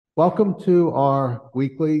Welcome to our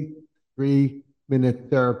weekly 3-minute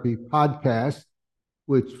therapy podcast,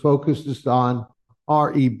 which focuses on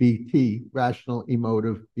REBT, Rational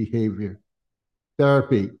Emotive Behavior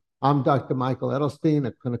Therapy. I'm Dr. Michael Edelstein,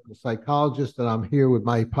 a clinical psychologist, and I'm here with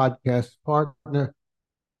my podcast partner,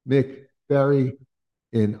 Mick Berry,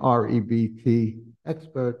 an REBT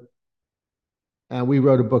expert. And we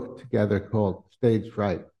wrote a book together called Stage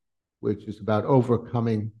Fright, which is about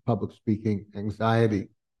overcoming public speaking anxiety.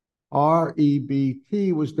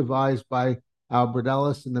 REBT was devised by Albert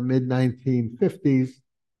Ellis in the mid-1950s,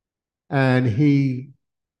 and he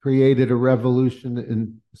created a revolution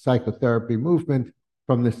in the psychotherapy movement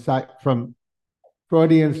from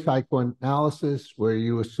Freudian psychoanalysis, where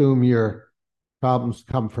you assume your problems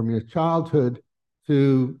come from your childhood,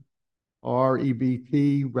 to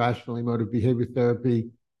REBT, Rational Emotive Behavior Therapy,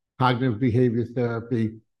 Cognitive Behavior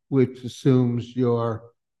Therapy, which assumes your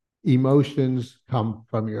emotions come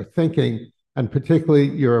from your thinking, and particularly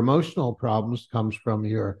your emotional problems comes from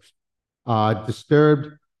your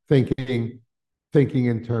disturbed thinking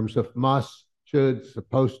in terms of must, should,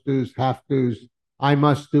 supposed to's, have to's. I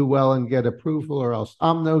must do well and get approval or else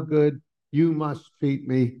I'm no good. You must treat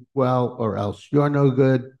me well or else you're no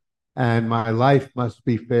good. And my life must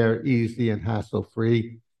be fair, easy, and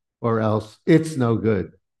hassle-free or else it's no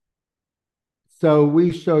good. So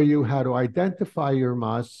we show you how to identify your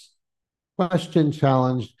musts, question,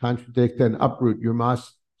 challenge, contradict, and uproot your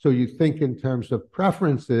musts. So you think in terms of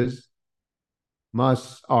preferences.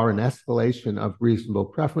 Musts are an escalation of reasonable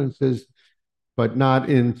preferences, but not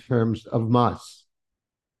in terms of musts.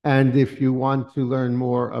 And if you want to learn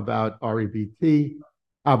more about REBT,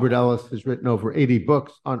 Albert Ellis has written over 80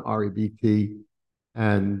 books on REBT.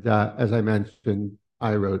 And as I mentioned,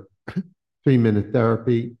 I wrote 3-minute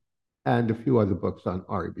therapy and a few other books on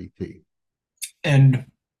REBT. And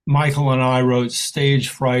Michael and I wrote Stage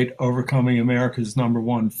Fright, Overcoming America's Number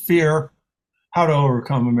One Fear, How to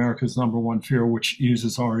Overcome America's Number One Fear, which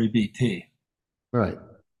uses REBT. Right.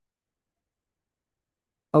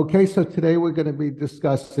 Okay, so today we're going to be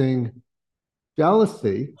discussing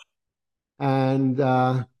jealousy. And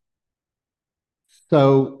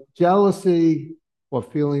so jealousy, or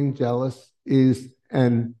feeling jealous, is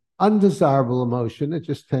an undesirable emotion. It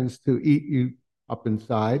just tends to eat you up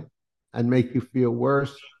inside and make you feel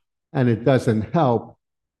worse, and it doesn't help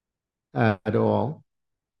at all.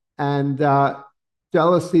 And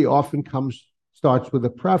jealousy often starts with a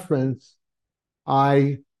preference.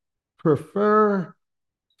 I prefer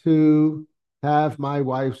to have my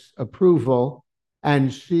wife's approval,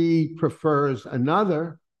 and she prefers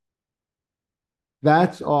another.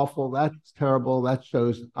 That's awful. That's terrible. That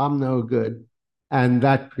shows I'm no good. And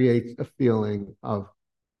that creates a feeling of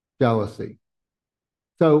jealousy.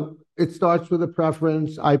 So it starts with a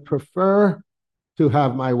preference. I prefer to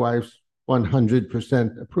have my wife's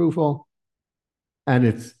 100% approval, and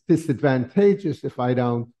it's disadvantageous if I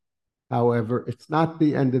don't. However, it's not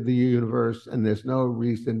the end of the universe, and there's no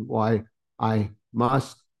reason why I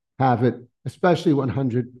must have it, especially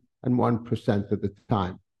 101% of the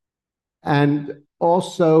time. And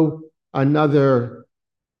also, another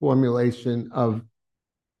formulation of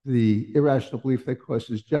the irrational belief that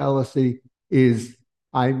causes jealousy is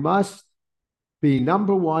I must be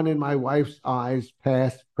number one in my wife's eyes,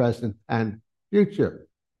 past, present, and future.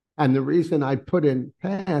 And the reason I put in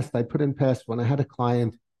past when I had a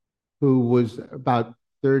client who was about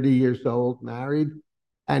 30 years old, married,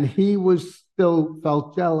 and he still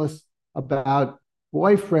felt jealous about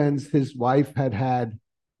boyfriends his wife had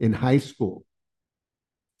in high school.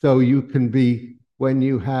 So you can be, when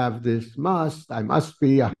you have this must, I must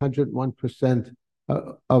be 101%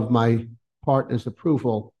 of my partner's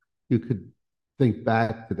approval, you could think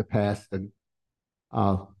back to the past and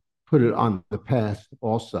put it on the past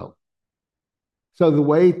also. So the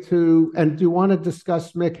way to, and do you want to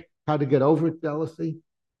discuss, Mick, how to get over jealousy?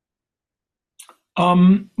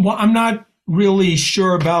 Well, I'm not really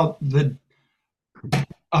sure about the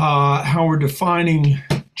how we're defining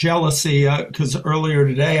jealousy, because earlier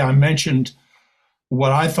today I mentioned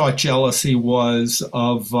what I thought jealousy was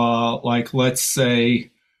of, like, let's say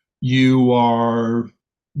you are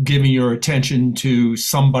giving your attention to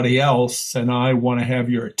somebody else and I want to have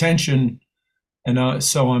your attention. And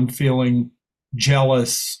so I'm feeling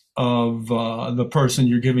jealous of the person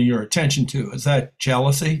you're giving your attention to. Is that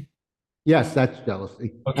jealousy? Yes, that's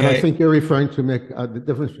jealousy. And I Okay. think you're referring to, Mick, the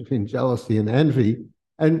difference between jealousy and envy.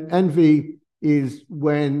 And envy is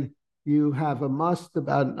when you have a must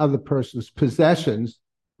about another person's possessions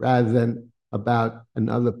rather than about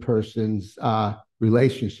another person's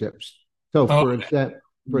relationships. So, Oh,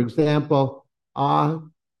 for example,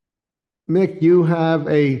 Mick, you have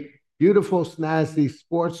a beautiful, snazzy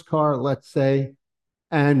sports car, let's say,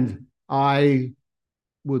 and I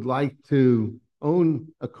would like to own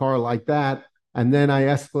a car like that, and then I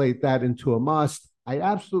escalate that into a must. I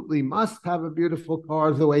absolutely must have a beautiful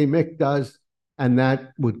car the way Mick does, and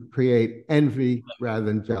that would create envy rather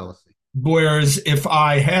than jealousy. Whereas if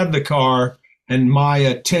I had the car and my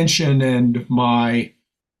attention and my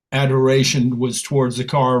adoration was towards the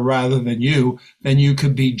car rather than you, then you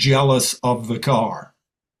could be jealous of the car.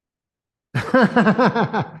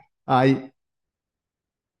 I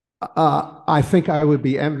I think I would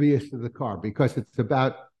be envious of the car because it's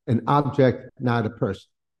about an object, not a person.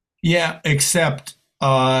 Yeah, except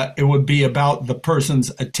it would be about the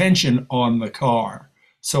person's attention on the car.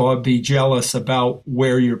 So I'd be jealous about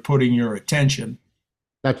where you're putting your attention.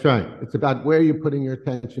 That's right. It's about where you're putting your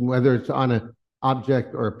attention, whether it's on an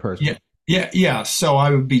object or a Yeah, person. yeah. So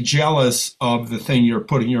I would be jealous of the thing you're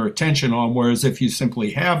putting your attention on. Whereas if you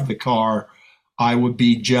simply have the car, I would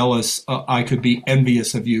be jealous. I could be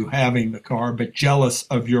envious of you having the car, but jealous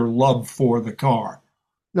of your love for the car.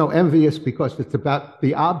 No, envious because it's about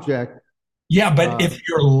the object. Yeah, but Uh, if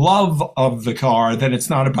your love of the car, then it's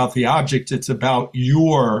not about the object, it's about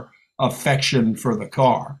your affection for the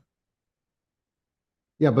car.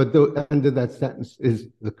 yeah, but the end of that sentence is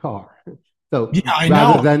the car. Yeah, So I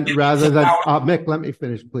know. It's about, Mick, let me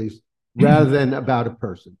finish, please. Rather than about a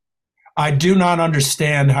person. I do not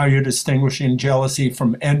understand how you're distinguishing jealousy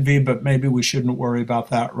from envy, but maybe we shouldn't worry about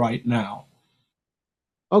that right now.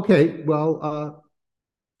 Okay, well,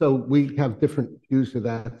 so we have different views of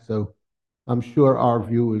that. So I'm sure our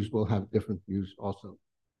viewers will have different views also.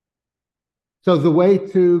 So the way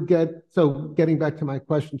to getting back to my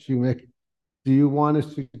question to you, Mick, do you want to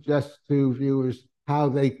suggest to viewers how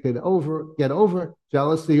they could get over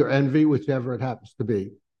jealousy or envy, whichever it happens to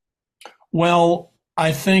be? Well,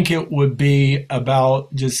 I think it would be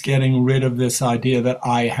about just getting rid of this idea that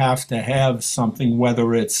I have to have something,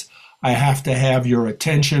 whether it's I have to have your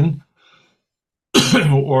attention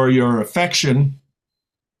or your affection,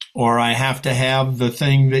 or I have to have the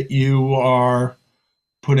thing that you are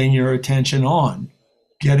putting your attention on.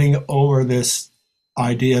 Getting over this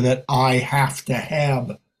idea that I have to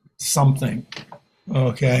have something.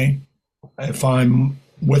 Okay. If I'm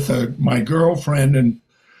with my girlfriend and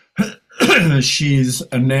she's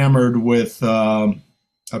enamored with a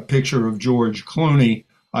picture of George Clooney,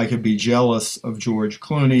 I could be jealous of George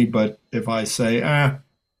Clooney. But if I say,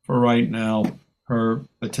 for right now, her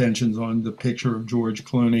attention's on the picture of George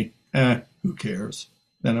Clooney, who cares?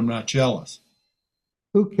 Then I'm not jealous.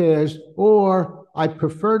 Who cares? Or I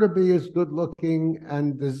prefer to be as good looking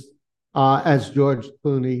and as George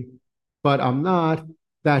Clooney, but I'm not.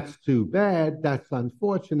 That's too bad. That's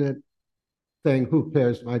unfortunate. Saying who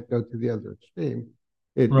cares might go to the other extreme.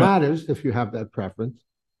 It Right. matters if you have that preference,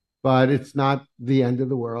 but it's not the end of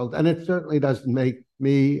the world. And it certainly doesn't make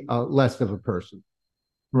me less of a person.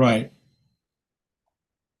 Right.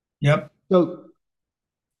 Yep. So,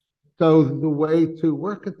 so the way to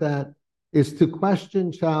work at that is to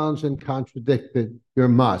question, challenge, and contradict your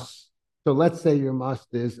must. So let's say your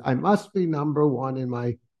must is, I must be number one in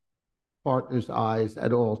my partner's eyes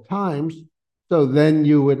at all times. So then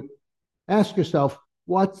you would ask yourself,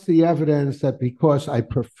 what's the evidence that because I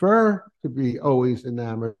prefer to be always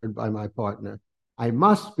enamored by my partner, I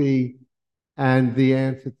must be? And the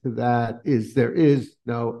answer to that is there is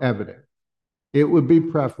no evidence. It would be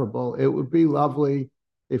preferable. It would be lovely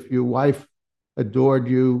if your wife adored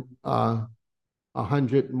you 101%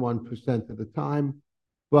 of the time,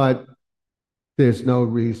 but there's no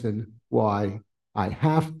reason why I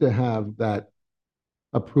have to have that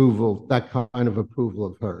approval, that kind of approval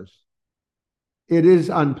of hers. It is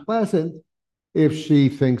unpleasant if she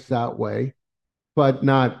thinks that way, but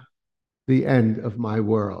not the end of my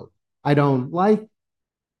world. I don't like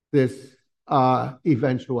this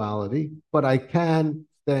eventuality, but I can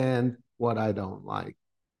stand what I don't like.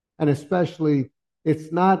 And especially,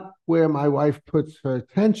 it's not where my wife puts her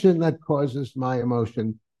attention that causes my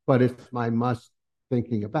emotion, but it's my must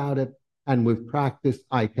thinking about it. And with practice,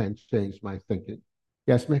 I can change my thinking.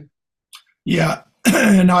 Yes, Mick? Yeah.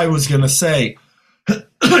 And I was going to say,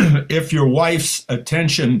 if your wife's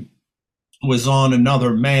attention was on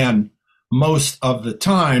another man most of the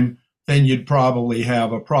time, then you'd probably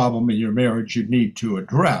have a problem in your marriage you'd need to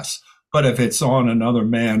address. But if it's on another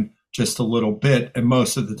man just a little bit, and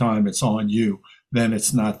most of the time it's on you, then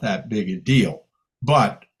it's not that big a deal.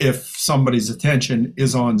 But if somebody's attention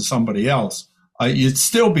is on somebody else, it'd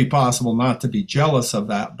still be possible not to be jealous of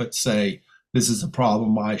that, but say, this is a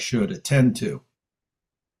problem I should attend to.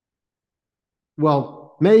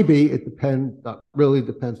 Well, maybe it depends, really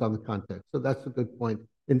depends on the context. So that's a good point.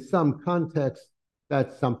 In some contexts,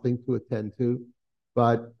 that's something to attend to,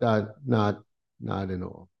 but not in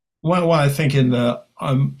all. Well, I think in the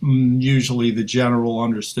usually the general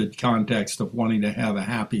understood context of wanting to have a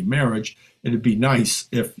happy marriage, it'd be nice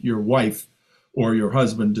if your wife or your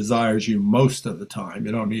husband desires you most of the time.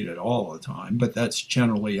 You don't need it all the time, but that's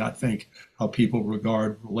generally, I think, how people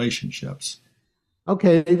regard relationships.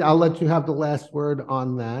 Okay, I'll let you have the last word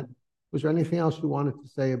on that. Was there anything else you wanted to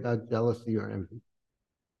say about jealousy or envy?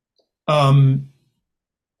 Um,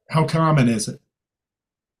 how common is it?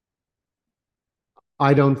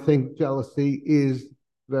 I don't think jealousy is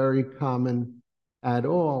very common at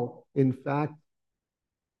all. In fact,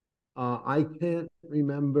 I can't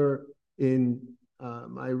remember in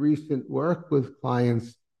my recent work with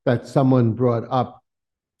clients that someone brought up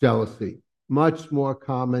jealousy. Much more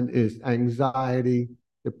common is anxiety,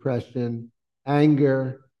 depression,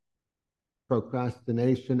 anger,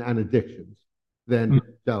 procrastination, and addictions than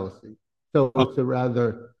jealousy. So it's a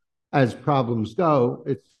rather, as problems go,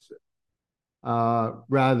 it's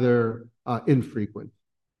rather infrequent.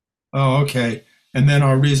 Oh, okay. And then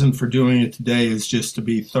our reason for doing it today is just to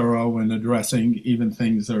be thorough and addressing even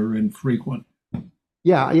things that are infrequent.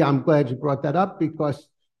 Yeah, I'm glad you brought that up because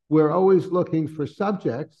we're always looking for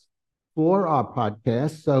subjects for our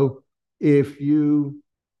podcast. So if you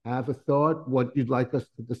have a thought, what you'd like us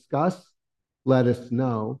to discuss, let us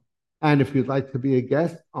know. And if you'd like to be a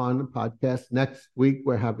guest on the podcast next week,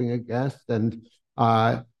 we're having a guest, and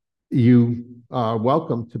you are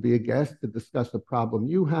welcome to be a guest to discuss a problem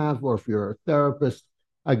you have, or if you're a therapist,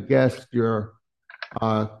 a guest, you're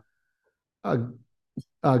uh, a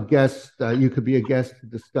a guest, you could be a guest to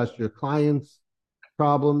discuss your clients'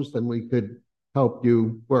 problems, and we could help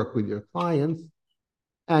you work with your clients.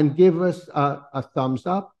 And give us a thumbs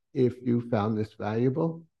up if you found this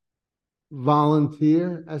valuable.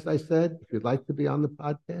 Volunteer, as I said, if you'd like to be on the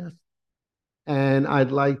podcast. And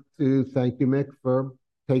I'd like to thank you, Mick, for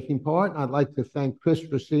taking part. I'd like to thank Chris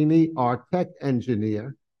Rossini, our tech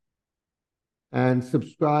engineer, and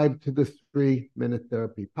subscribe to the 3 Minute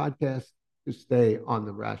Therapy podcast to stay on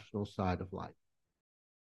the rational side of life.